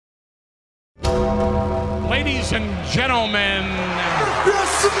Ladies and gentlemen.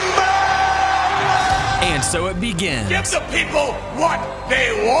 And so it begins. Give the people what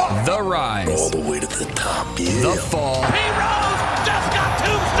they want. The rise. All the way to the top, yeah. The fall. Heroes just got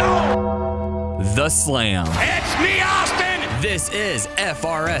tombstone. The slam. It's me, Austin. This is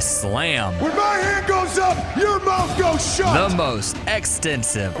FRS Slam. When my hand goes up, your mouth goes shut. The most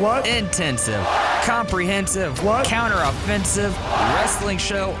extensive, What? intensive, comprehensive, What? counter-offensive wrestling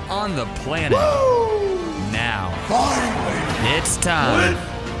show on the planet. Woo! Now, Finally. it's time.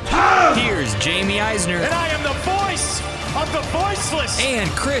 Here's Jamie Eisner And I am the voice of the voiceless. and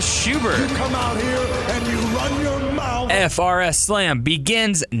Chris Schubert. You come out here and you run your mouth. FRS Slam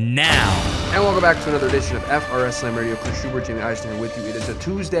begins now. And welcome back to another edition of FRS Slam Radio. Chris Schubert, Jamie Eisner with you. It is a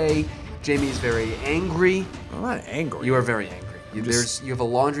Tuesday. Jamie's very angry. I'm not angry. You are very angry. You have a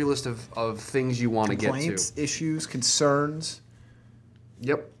laundry list of things you want to get Complaints, to. issues, concerns.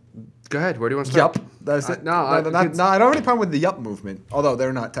 Yep. Go ahead. Where do you want to start? Yup. That's it. No, I don't have any problem with the yup movement, although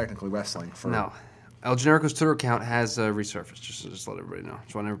they're not technically wrestling. No. El Generico's Twitter account has resurfaced. Just let everybody know.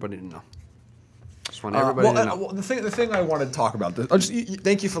 Just want everybody to know. Just want everybody to know. The thing I wanted to talk about.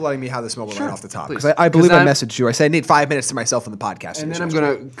 Thank you for letting me have this moment Sure, right off the top, please. because I believe 'Cause I I'm- messaged you. I said I need 5 minutes to myself in the podcast. And then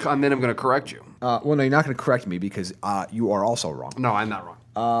I'm gonna correct you. Well, no, you're not going to correct me because you are also wrong. No, I'm not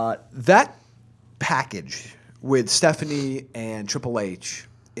wrong. That package with Stephanie and Triple H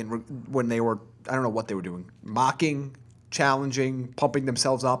when they were, I don't know what they were doing, mocking, challenging, pumping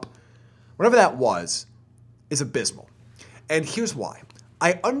themselves up, whatever that was, is abysmal. And here's why.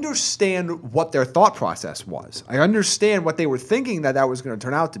 I understand what their thought process was. I understand what they were thinking that was going to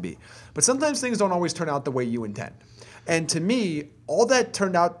turn out to be. But sometimes things don't always turn out the way you intend. And to me, all that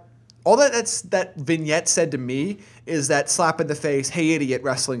vignette said to me is that slap in the face, hey idiot,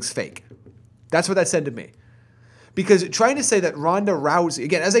 wrestling's fake. That's what that said to me. Because trying to say that Ronda Rousey,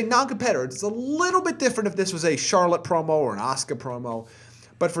 again, as a non-competitor, it's a little bit different if this was a Charlotte promo or an Asuka promo.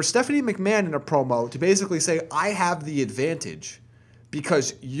 But for Stephanie McMahon in a promo to basically say, I have the advantage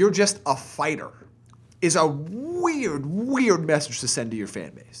because you're just a fighter, is a weird, weird message to send to your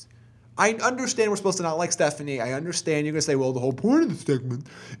fan base. I understand we're supposed to not like Stephanie. I understand you're going to say, well, the whole point of the segment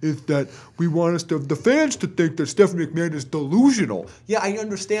is that we want the fans to think that Stephanie McMahon is delusional. Yeah, I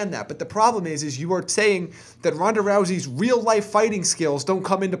understand that. But the problem is you are saying that Ronda Rousey's real-life fighting skills don't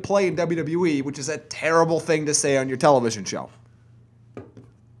come into play in WWE, which is a terrible thing to say on your television show.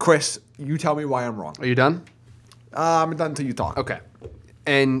 Chris, you tell me why I'm wrong. Are you done? I'm done until you talk. Okay.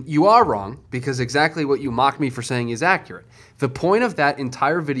 And you are wrong because exactly what you mocked me for saying is accurate. The point of that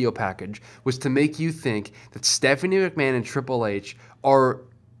entire video package was to make you think that Stephanie McMahon and Triple H are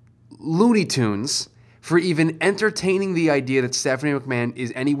Looney Tunes for even entertaining the idea that Stephanie McMahon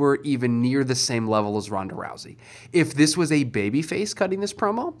is anywhere even near the same level as Ronda Rousey. If this was a babyface cutting this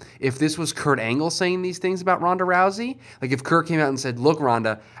promo, if this was Kurt Angle saying these things about Ronda Rousey, like if Kurt came out and said, look,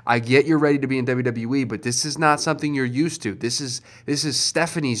 Ronda, I get you're ready to be in WWE, but this is not something you're used to. This is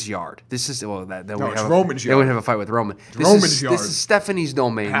Stephanie's yard. This is, well, that No, would it's have Roman's They yard. would have a fight with Roman. Roman's yard. This is Stephanie's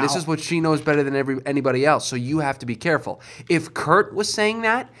domain. How? This is what she knows better than anybody else, so you have to be careful. If Kurt was saying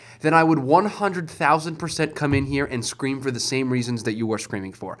that, then I would 100,000% come in here and scream for the same reasons that you are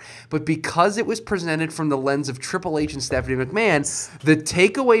screaming for. But because it was presented from the lens of Triple H and Stephanie McMahon, the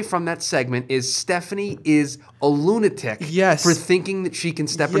takeaway from that segment is Stephanie is a lunatic Yes. for thinking that she can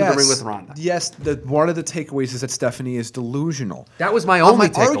step into the ring with Ronda. Yes, one of the takeaways is that Stephanie is delusional. That was my only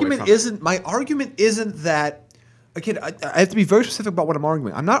takeaway My argument isn't that. Again, I have to be very specific about what I'm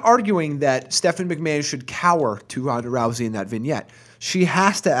arguing. I'm not arguing that Stephanie McMahon should cower to Ronda Rousey in that vignette. She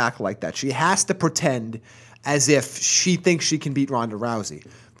has to act like that. She has to pretend as if she thinks she can beat Ronda Rousey.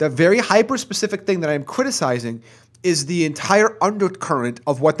 The very hyper-specific thing that I'm criticizing is the entire undercurrent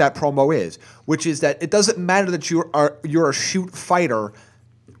of what that promo is, which is that it doesn't matter that you're a shoot fighter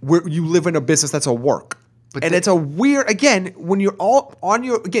where you live in a business that's a work. And it's a weird, again, when you're all on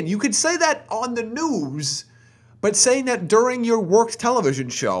your, again, you could say that on the news, but saying that during your work television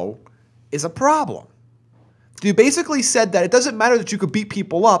show is a problem. You basically said that it doesn't matter that you could beat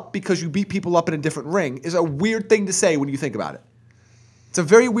people up because you beat people up in a different ring is a weird thing to say when you think about it. It's a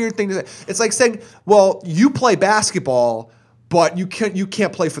very weird thing to say. It's like saying, well, you play basketball, but you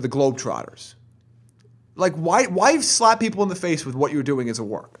can't play for the Globetrotters. Like, why slap people in the face with what you're doing as a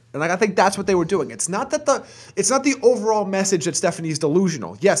work? And like, I think that's what they were doing. It's not the overall message that Stephanie's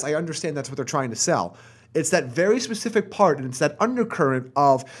delusional. Yes, I understand that's what they're trying to sell. It's that very specific part, and it's that undercurrent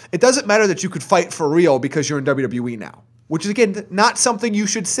of it doesn't matter that you could fight for real because you're in WWE now, which is again not something you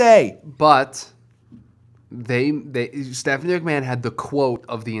should say. But Stephanie McMahon had the quote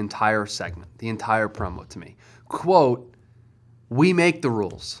of the entire segment, the entire promo to me. Quote, "We make the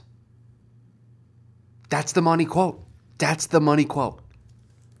rules." That's the money quote. That's the money quote.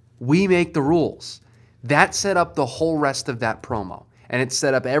 We make the rules. That set up the whole rest of that promo. And it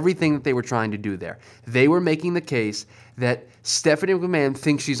set up everything that they were trying to do there. They were making the case that Stephanie McMahon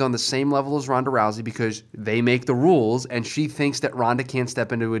thinks she's on the same level as Ronda Rousey because they make the rules, and she thinks that Ronda can't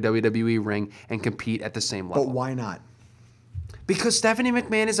step into a WWE ring and compete at the same level. But why not? Because Stephanie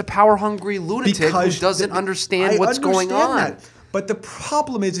McMahon is a power-hungry lunatic who doesn't understand what's going on. That. But the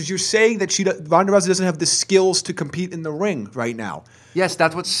problem is you're saying that Ronda Rousey doesn't have the skills to compete in the ring right now. Yes,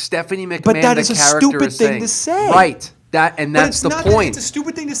 that's what Stephanie McMahon, but that is the a character, stupid is thing saying. to say. Right. That's the point. It's a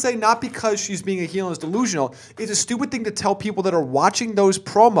stupid thing to say, not because she's being a heel and is delusional. It's a stupid thing to tell people that are watching those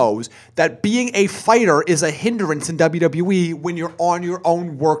promos that being a fighter is a hindrance in WWE when you're on your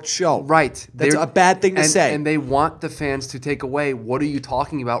own worked show. Right. That's a bad thing to say. And they want the fans to take away, what are you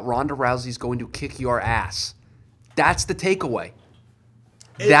talking about? Ronda Rousey's going to kick your ass. That's the takeaway.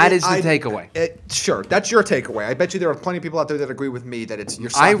 That is the takeaway. Sure, that's your takeaway. I bet you there are plenty of people out there that agree with me that you're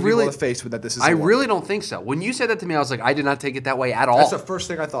slapping people in the face with that this is. I really don't think so. When you said that to me, I was like, I did not take it that way at all. That's the first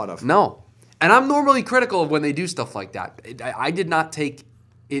thing I thought of. No. And I'm normally critical of when they do stuff like that. I did not take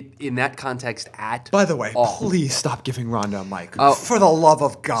it in that context at all. By the way, please stop giving Ronda a mic. For the love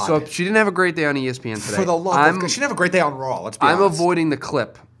of God. So she didn't have a great day on ESPN today. For the love of God. She didn't have a great day on Raw, let's be honest. I'm avoiding the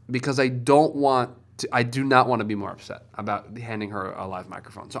clip because I do not want to be more upset about handing her a live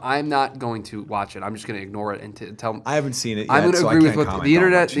microphone. So I'm not going to watch it. I'm just going to ignore it and tell. I haven't seen it yet. I'm going to agree with what the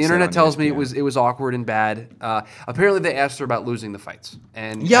internet. The internet tells me ESPN. it was awkward and bad. Apparently, they asked her about losing the fights.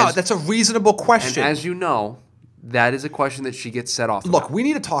 And that's a reasonable question. And as you know, that is a question that she gets set off. Look, we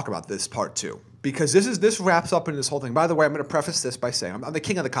need to talk about this part too because this wraps up into this whole thing. By the way, I'm going to preface this by saying I'm the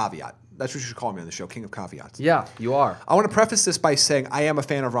king of the caveat. That's what you should call me on the show, king of caveats. Yeah, you are. I want to preface this by saying I am a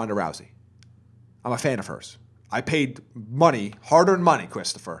fan of Ronda Rousey. I'm a fan of hers. I paid money, hard-earned money,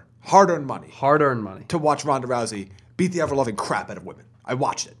 Christopher, hard-earned money, to watch Ronda Rousey beat the ever-loving crap out of women. I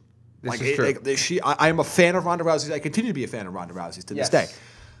watched it. This is true. I am a fan of Ronda Rousey. I continue to be a fan of Ronda Rousey to this day.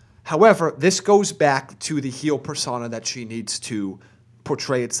 However, this goes back to the heel persona that she needs to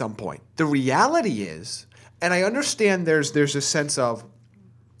portray at some point. The reality is, and I understand there's a sense of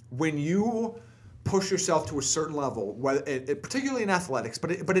when you push yourself to a certain level, particularly in athletics,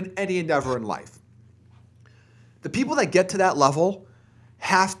 but in any endeavor in life, the people that get to that level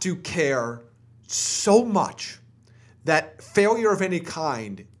have to care so much that failure of any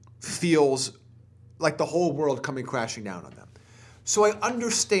kind feels like the whole world coming crashing down on them. So I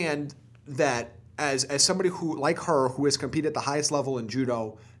understand that as somebody who, like her, who has competed at the highest level in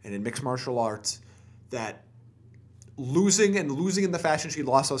judo and in mixed martial arts, that losing in the fashion she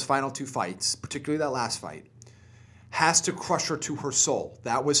lost those final two fights, particularly that last fight, has to crush her to her soul.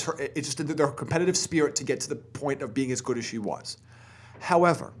 That was her. It just did her competitive spirit to get to the point of being as good as she was.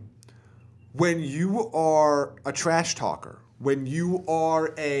 However, when you are a trash talker, when you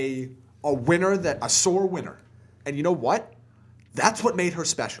are a winner, a sore winner, and you know what? That's what made her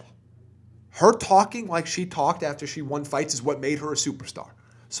special. Her talking like she talked after she won fights is what made her a superstar.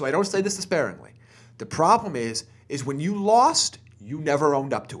 So I don't say this despairingly. The problem is when you lost, you never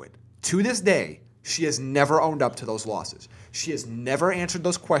owned up to it. To this day, she has never owned up to those losses. She has never answered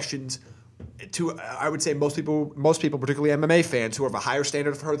those questions to, I would say, most people, particularly MMA fans who have a higher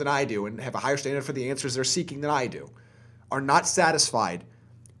standard for her than I do and have a higher standard for the answers they're seeking than I do, are not satisfied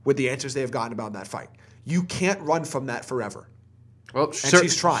with the answers they have gotten about that fight. You can't run from that forever. Well, and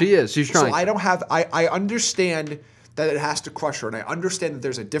she's trying. She's trying. So I understand that it has to crush her, and I understand that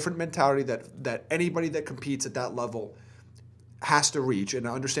there's a different mentality that anybody that competes at that level has to reach, and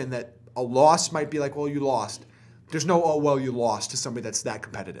I understand that a loss might be like, well, you lost. There's no, oh, well, you lost to somebody that's that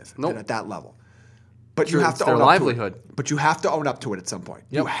competitive and at that level. But you have to own up to it. But you have to own up to it at some point.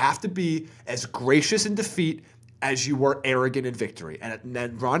 Yep. You have to be as gracious in defeat as you were arrogant in victory.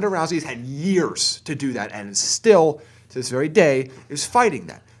 And Ronda Rousey has had years to do that, and still, to this very day, is fighting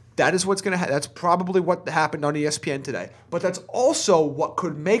that. That is what's going to happen. That's probably what happened on ESPN today. But that's also what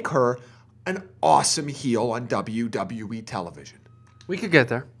could make her an awesome heel on WWE television. We could get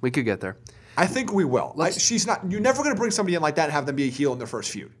there. I think we will. She's not. You're never going to bring somebody in like that and have them be a heel in their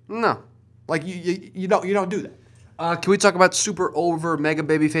first feud. No. Like you don't do that. Can we talk about super over mega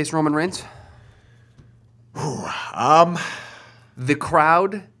babyface Roman Reigns? The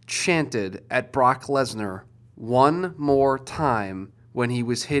crowd chanted at Brock Lesnar one more time when he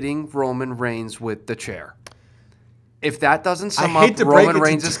was hitting Roman Reigns with the chair. If that doesn't sum up Roman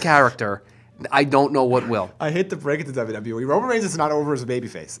Reigns' character, I don't know what will. I hate to break it to WWE. Roman Reigns is not over as a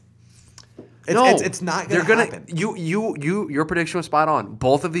babyface. It's not going to happen. Your prediction was spot on.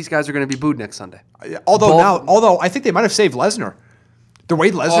 Both of these guys are going to be booed next Sunday. Although I think they might have saved Lesnar. The way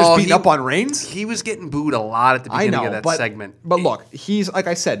Lesnar's beating up on Reigns? He was getting booed a lot at the beginning of that segment. But look, he's like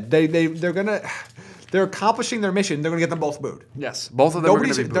I said, they're accomplishing their mission. They're gonna get them both booed. Yes, both of them are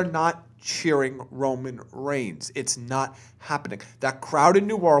going to be booed. They're not cheering Roman Reigns. It's not happening. That crowd in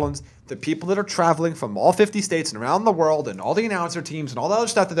New Orleans, the people that are traveling from all 50 states and around the world, and all the announcer teams and all the other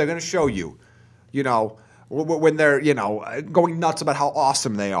stuff that they're going to show you, when they're going nuts about how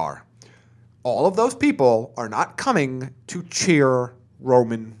awesome they are. All of those people are not coming to cheer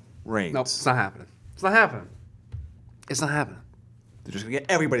Roman Reigns. No, it's not happening. It's not happening. It's not happening. They're just going to get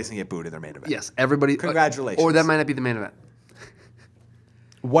everybody's going to get booed in their main event. Yes, everybody. Congratulations. Or that might not be the main event.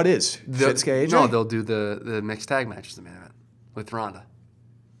 What is? Shinsuke AJ? No, they'll do the mixed tag match as the main event with Ronda.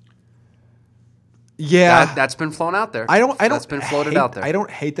 Yeah, that's been flown out there. That's been floated out there. I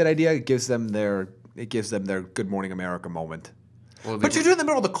don't hate that idea. It gives them their Good Morning America moment. Well, but you do it in the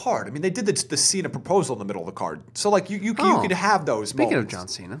middle of the card. I mean, they did the Cena proposal in the middle of the card. So like you could have those. Speaking moments. of John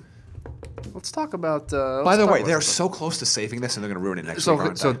Cena, let's talk about. By the way, they're so close to saving this, and they're going to ruin it next week.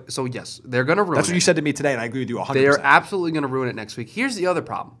 Aren't they? So yes, they're going to ruin it. That's what you said to me today, and I agree with you 100%. They are absolutely going to ruin it next week. Here's the other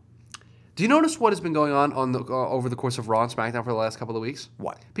problem. Do you notice what has been going on over the course of Raw and SmackDown for the last couple of weeks?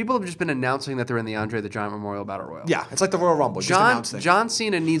 What? People have just been announcing that they're in the Andre the Giant Memorial Battle Royal. Yeah, it's like the Royal Rumble. John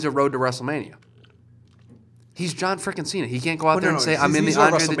Cena needs a road to WrestleMania. He's John freaking Cena. He can't go out there and say, "I'm in the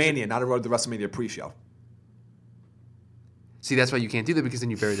Andre the WrestleMania, not a road to WrestleMania pre-show." See, that's why you can't do that, because then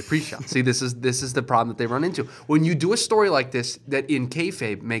you bury the pre-show. See, this is the problem that they run into when you do a story like this that in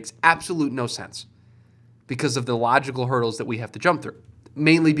kayfabe makes absolute no sense because of the logical hurdles that we have to jump through.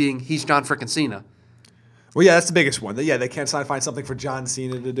 Mainly being he's John frickin' Cena. Well, yeah, that's the biggest one. Yeah, they can't find something for John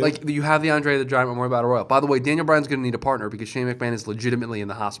Cena to do. Like, you have the Andre the Giant Memorial Battle Royal. By the way, Daniel Bryan's going to need a partner because Shane McMahon is legitimately in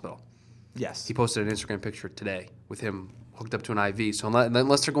the hospital. Yes. He posted an Instagram picture today with him hooked up to an IV. So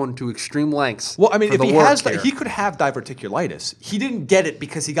unless they're going to extreme lengths, well, I mean, if he has, here, he could have diverticulitis. He didn't get it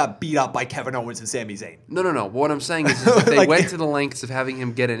because he got beat up by Kevin Owens and Sami Zayn. No. What I'm saying is if they went to the lengths of having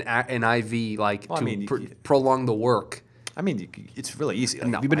him get an IV, prolong the work. I mean, it's really easy.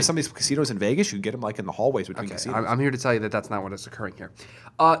 Like, have you been to some of these casinos in Vegas? You get them like in the hallways between casinos. I'm here to tell you that that's not what is occurring here.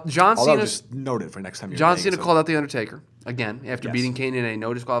 John Although Cena. Just note it for next time you're John in Vegas, Cena called out the Undertaker again after beating Kane in a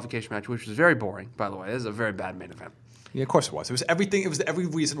no disqualification match, which was very boring. By the way, this is a very bad main event. Yeah, of course it was. It was everything. It was every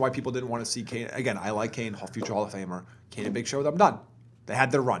reason why people didn't want to see Kane. Again, I like Kane, future Hall of Famer. Kane and Big Show. I'm done. They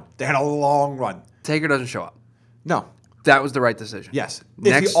had their run. They had a long run. Taker doesn't show up. No. That was the right decision. Yes.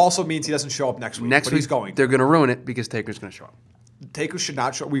 If he also means he doesn't show up next week. But he's going. They're going to ruin it because Taker's going to show up. Taker should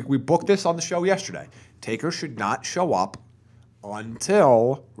not show. We booked this on the show yesterday. Taker should not show up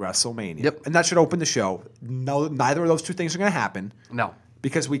until WrestleMania. Yep. And that should open the show. No, neither of those two things are going to happen. No.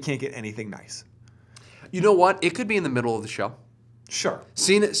 Because we can't get anything nice. You know what? It could be in the middle of the show. Sure.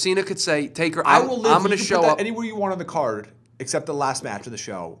 Cena could say, Taker, I'm going to show up anywhere you want on the card except the last match of the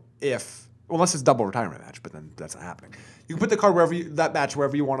show. Unless it's a double retirement match, but then that's not happening. You can put the card wherever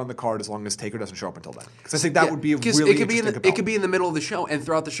you want on the card as long as Taker doesn't show up until then. Because I think that would be a really interesting it could be in the middle of the show, and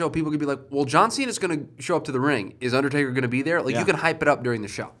throughout the show, people could be like, well, John Cena's going to show up to the ring. Is Undertaker going to be there? Like, you can hype it up during the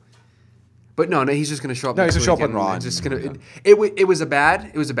show. But no, he's just going to show up. No, he's going to show up on Raw. It was a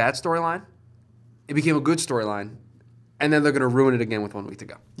bad storyline. It became a good storyline, and then they're going to ruin it again with 1 week to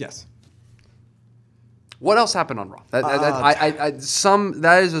go. Yes. What else happened on Raw? That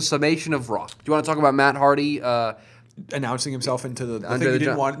is a summation of Raw. Do you want to talk about Matt Hardy announcing himself into the thing you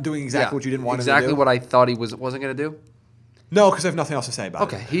didn't want, doing exactly what you didn't want him to do? Exactly what I thought he wasn't going to do? No, because I have nothing else to say about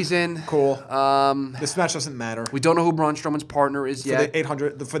it. Okay, he's in. Cool. This match doesn't matter. We don't know who Braun Strowman's partner is yet. For the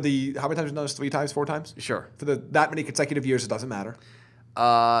 800, how many times have you done this? 3 times, 4 times? Sure. For that many consecutive years, it doesn't matter.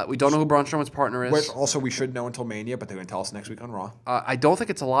 We don't know who Braun Strowman's partner is. Which also we should know until Mania, but they're going to tell us next week on Raw. I don't think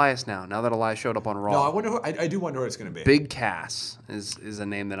it's Elias now that Elias showed up on Raw. No, I wonder I do wonder who it's going to be. Big Cass is a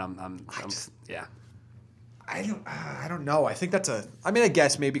name that yeah. I don't know. I think I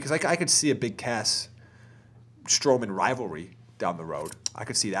guess maybe because I could see a Big Cass Strowman rivalry down the road. I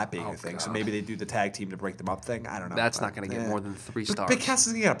could see that being a thing. God. So maybe they do the tag team to break them up thing. I don't know. That's not going to get more than 3 stars. Big Cass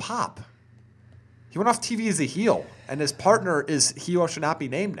isn't going to pop. He went off TV as a heel, and his partner is he who should not be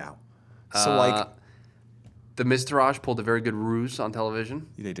named now. So the Miz Taraj pulled a very good ruse on television.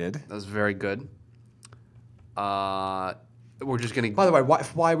 They did. That was very good. We're just going to. By the way,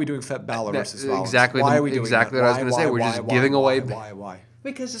 why are we doing Fett Balor versus Rollins? Exactly. Why are we doing exactly that? what I was going to say. We're just giving away. Why?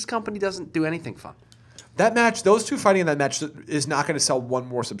 Because this company doesn't do anything fun. That match, those two fighting in that match is not going to sell one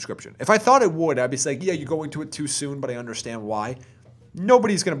more subscription. If I thought it would, I'd be like, yeah, you're going to it too soon, but I understand why.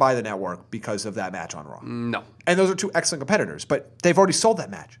 Nobody's going to buy the network because of that match on Raw. No. And those are two excellent competitors, but they've already sold that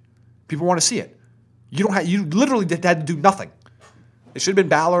match. People want to see it. You literally had to do nothing. It should have been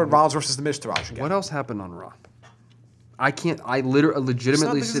Balor and Rollins versus the Miz Taraj again. What else happened on Raw? I can't. I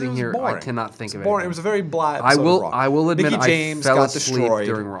legitimately because it sitting was here. boring. I cannot think It's of boring. anything. It was a very blah. I will. episode of Raw. I will admit. Mickie James I fell got asleep destroyed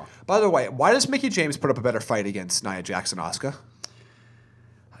during Raw. By the way, why does Mickie James put up a better fight against Nia Jax and Asuka?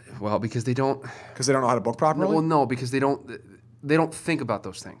 Well, because they don't. Because they don't know how to book properly. Well, no, because they don't think about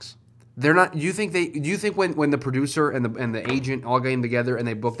those things. They're not. You think when the producer and the agent all came together and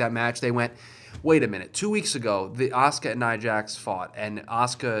they booked that match, they went, wait a minute. 2 weeks ago, the Asuka and Nia Jax fought, and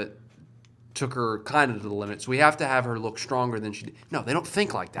Asuka took her kind of to the limit. So we have to have her look stronger than she did. No, they don't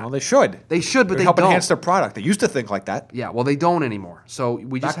think like that. Well, they should. They should, but they help don't. enhance their product. They used to think like that. Yeah, well, they don't anymore. So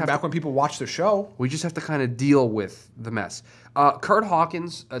we just have Back to, when people watched the show. we just have to kind of deal with the mess. Kurt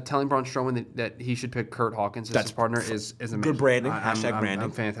Hawkins telling Braun Strowman that he should pick Kurt Hawkins as his partner is amazing. Good branding. I'm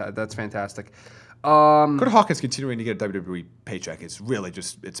Branding. That's fantastic. Kurt Hawkins continuing to get a WWE paycheck is really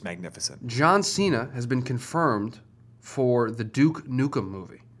it's magnificent. John Cena has been confirmed for the Duke Nukem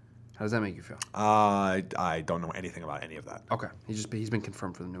movie. How does that make you feel? I don't know anything about any of that. Okay, he's been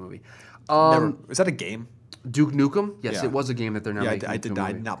confirmed for the new movie. Is that a game? Duke Nukem? Yes, Yeah. it was a game that they're now making. I into did a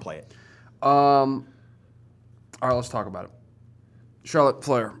movie. not play it. All right, let's talk about it. Charlotte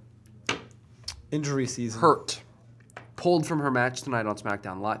Flair Injury season. hurt, pulled from her match tonight on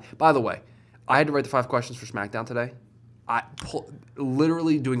SmackDown Live. By the way, I had to write the 5 questions for SmackDown today.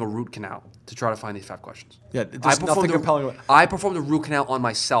 Literally doing a root canal to try to find these 5 questions. Yeah, there's nothing compelling. I performed a root canal on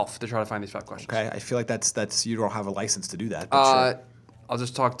myself to try to find these 5 questions. Okay, I feel like that's you don't have a license to do that. But sure. I'll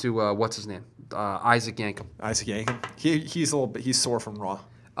just talk to what's his name, Isaac Yankem. Isaac Yankem. He's sore from Raw.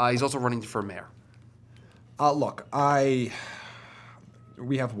 He's also running for mayor. Look,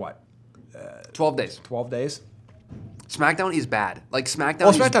 we have what? 12 days. 12 days. SmackDown is bad. Like SmackDown. Well,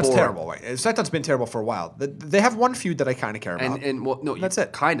 is SmackDown's boring. terrible. Right? SmackDown's been terrible for a while. They have one feud that I kind of care about. And well, no, That's you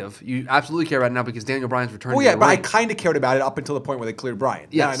it. Kind of. You absolutely care about it now because Daniel Bryan's returning. Oh yeah, to the but I ring. kind of cared about it up until the point where they cleared Bryan.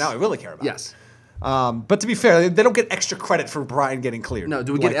 Yes. Now I really care about Yes. it. But to be fair, they don't get extra credit for Bryan getting cleared. No,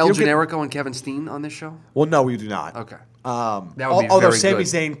 do we Like, get El you'll Generico and Kevin Steen on this show? Well, no, we do not. Okay. That would be although very Sami good.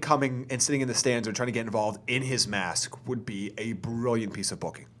 Zayn coming and sitting in the stands and trying to get involved in his mask would be a brilliant piece of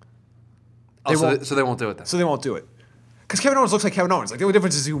booking. So they won't do it then. So they won't do it. Because Kevin Owens looks like Kevin Owens. Like the only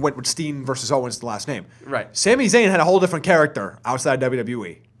difference is he went with Steen versus Owens the last name. Right. Sami Zayn had a whole different character outside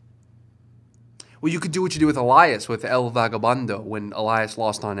WWE. Well, you could do what you do with Elias with El Vagabundo when Elias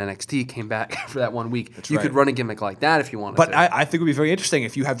lost on NXT, came back for that 1 week. You right. could run a gimmick like that if you wanted But to. I think it would be very interesting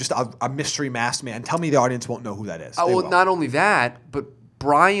if you have just a mystery masked man. Tell me the audience won't know who that is. They well, will. not only that, but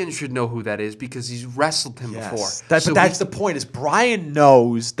Bryan should know who that is because he's wrestled him before. But So that's the point. Is Bryan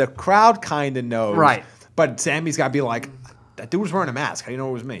knows, the crowd kind of knows, Right. But Sammy's got to be like, that dude was wearing a mask. How do you know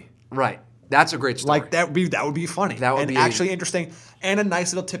it was me? Right. That's a great story. Like that would be funny. That would and be actually interesting, and a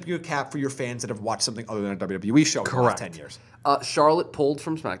nice little tip of your cap for your fans that have watched something other than a WWE show in the last 10 years. Charlotte pulled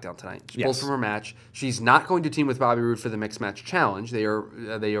from SmackDown tonight. She pulled Yes. from her match. She's not going to team with Bobby Roode for the mixed match challenge. They are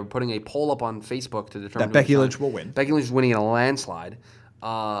putting a poll up on Facebook to determine That Becky who's Lynch on. will win. Becky Lynch is winning in a landslide. Who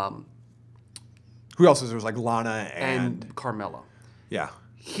else is there? Was like Lana And Carmella. yeah.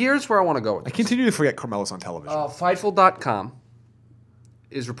 Here's where I want to go with I this. continue to forget Carmella's on television. Fightful.com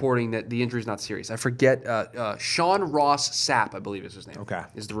is reporting that the injury is not serious. I forget. Sean Ross Sapp, I believe is his name. Okay.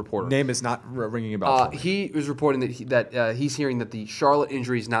 Is the reporter. Name is not ringing a bell. for me. He is reporting that he's hearing that the Charlotte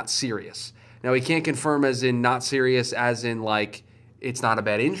injury is not serious. Now, he can't confirm as in not serious as in like it's not a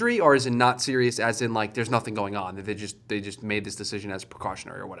bad injury or as in not serious as in like there's nothing going on. That they just made this decision as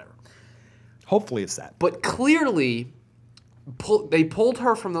precautionary or whatever. Hopefully it's that. But clearly, they pulled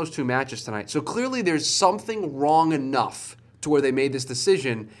her from those 2 matches tonight. So clearly there's something wrong enough to where they made this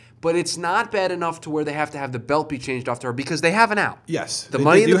decision, but it's not bad enough to where they have to have the belt be changed off to her because they have an out. Yes. The They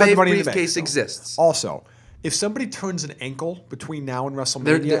Money in do the have Bank Money in the Bank, briefcase so. exists. Also, if somebody turns an ankle between now and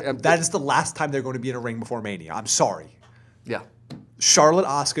WrestleMania, that is the last time they're going to be in a ring before Mania. I'm sorry. Yeah. Charlotte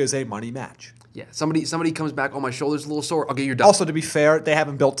Asuka is a money match. Yeah. Somebody comes back, oh, my shoulder's a little sore. Okay, you're done. Also, to be fair, they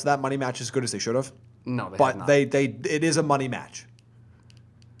haven't built to that money match as good as they should have. No, they have But not. it is a money match.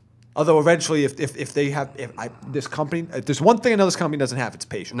 Although eventually, if this company, if there's one thing another company doesn't have, it's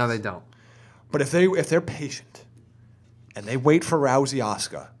patience. No, they don't. But if they're patient and they wait for Rousey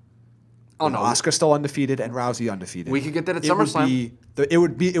Asuka, Oh, no. Asuka's still undefeated and Rousey undefeated. We could get that at it would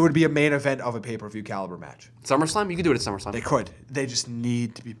SummerSlam. be- It would be a main event of a pay-per-view caliber match. SummerSlam? You could do it at SummerSlam. They could. They just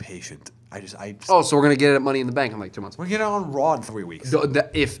need to be patient. Oh, so we're going to get it at Money in the Bank in like 2 months. We're getting on Raw in 3 weeks.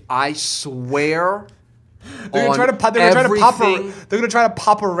 If I swear They're on gonna try to everything, They're gonna try to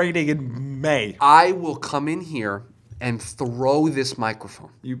pop a rating in May. I will come in here and throw this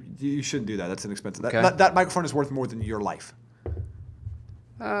microphone. You shouldn't do that. That's inexpensive. Okay. That microphone is worth more than your life.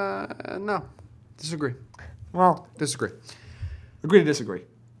 No. Disagree. Well, Disagree. agree to disagree.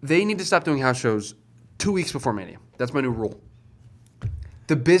 They need to stop doing house shows 2 weeks before Mania. That's my new rule.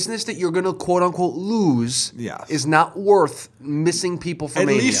 The business that you're going to quote unquote lose is not worth missing people for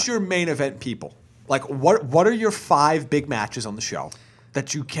Mania. At least your main event people. Like, what are your 5 big matches on the show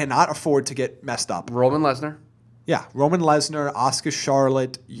that you cannot afford to get messed up? Roman Lesnar. Yeah, Roman Lesnar, Asuka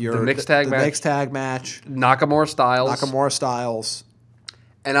Charlotte, the mixed tag match, Nakamura Styles.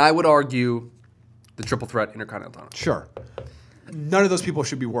 And I would argue the triple threat Intercontinental. Sure. None of those people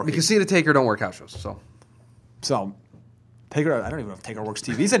should be working. Because Cena Taker don't work house shows, So Taker, I don't even know if Taker works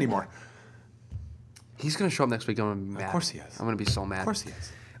TVs anymore. He's going to show up next week. I'm going to be mad. Of course he is. I'm going to be so mad. Of course he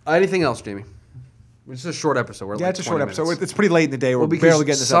is. Anything else, Jamie? It's a short episode. It's a short episode. It's pretty late in the day. We're because barely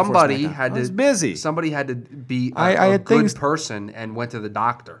getting this up. Somebody had to. I was busy. Somebody had to be a good person and went to the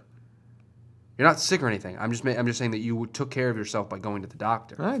doctor. You're not sick or anything. I'm just saying that you took care of yourself by going to the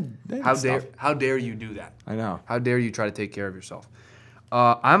doctor. How dare you do that? I know. How dare you try to take care of yourself?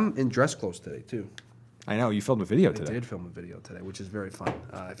 I'm in dress clothes today too. I know. You filmed a video today. I did film a video today, which is very fun.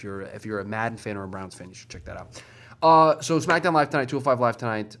 If you're a Madden fan or a Browns fan, you should check that out. So SmackDown Live tonight, 205 Live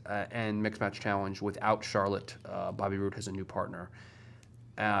tonight, and Mixed Match Challenge without Charlotte. Bobby Roode has a new partner.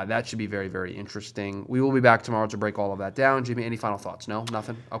 That should be very, very interesting. We will be back tomorrow to break all of that down. Jimmy, any final thoughts? No?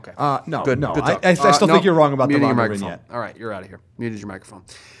 Nothing? Okay. No. Good. No. Good talk. I still think you're wrong about the Ronda microphone. vignette. All right, you're out of here. Muted your microphone.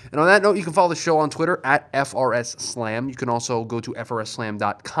 And on that note, you can follow the show on Twitter at FRS Slam. You can also go to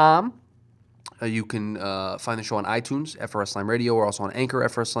FRSSlam.com. You can find the show on iTunes, FRS Slam Radio. We're also on Anchor,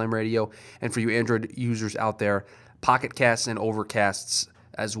 FRS Slam Radio. And for you Android users out there, Pocket Casts and Overcasts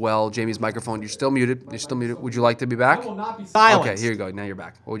as well. Jamie's microphone, you're still muted. Would you like to be back? I will not be silent. Okay, here you go. Now you're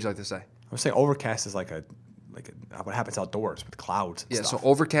back. What would you like to say? I would say Overcast is like what happens outdoors with clouds and stuff. So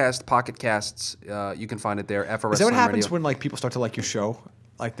Overcast, Pocket Casts, you can find it there, FRS Slam Radio. Is that what happens when like people start to like your show?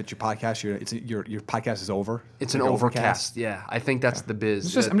 Like that your podcast, your podcast is over. It's an overcast. Yeah, I think that's the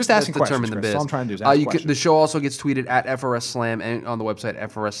biz. I'm just asking questions. The biz. That's all I'm trying to do is ask questions. The show also gets tweeted at FRS Slam and on the website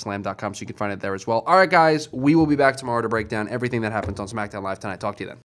FRSSlam.com, so you can find it there as well. All right, guys, we will be back tomorrow to break down everything that happens on SmackDown Live tonight. Talk to you then.